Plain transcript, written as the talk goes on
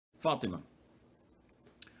Fatima,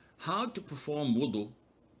 how to perform wudu,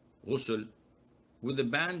 ghusl, with a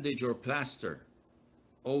bandage or plaster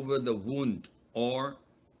over the wound or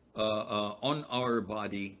on our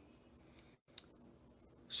body?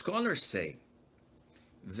 Scholars say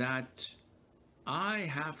that I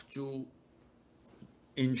have to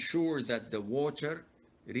ensure that the water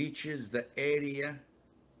reaches the area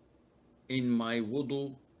in my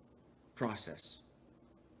wudu process.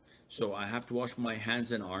 So I have to wash my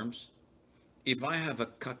hands and arms. If I have a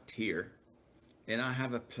cut here and I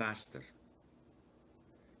have a plaster,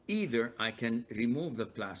 either I can remove the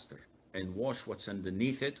plaster and wash what's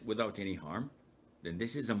underneath it without any harm, then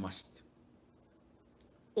this is a must.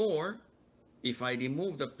 Or if I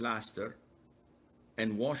remove the plaster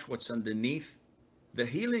and wash what's underneath, the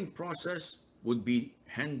healing process would be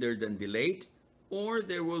hindered and delayed, or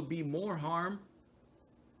there will be more harm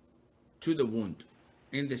to the wound.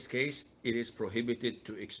 In this case, it is prohibited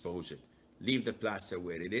to expose it. Leave the plaster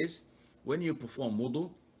where it is. When you perform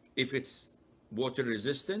wudu, if it's water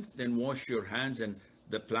resistant, then wash your hands and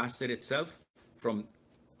the plaster itself from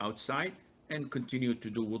outside and continue to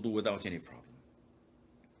do wudu without any problem.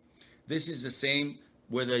 This is the same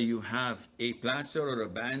whether you have a plaster or a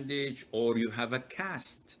bandage or you have a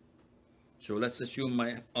cast. So let's assume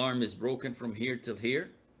my arm is broken from here till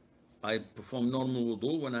here. I perform normal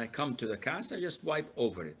wudu. When I come to the cast, I just wipe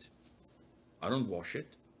over it. I don't wash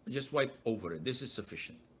it. I just wipe over it. This is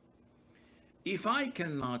sufficient. If I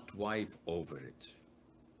cannot wipe over it,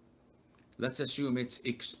 let's assume it's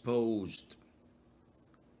exposed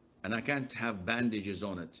and I can't have bandages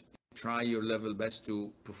on it. Try your level best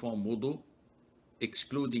to perform wudu,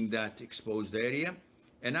 excluding that exposed area,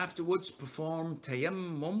 and afterwards perform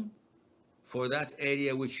tayammum for that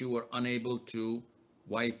area which you were unable to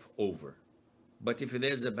wipe over. But if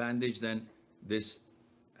there's a bandage, then this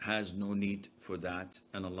has no need for that,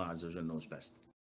 and Allah Azza wa Jalla knows best.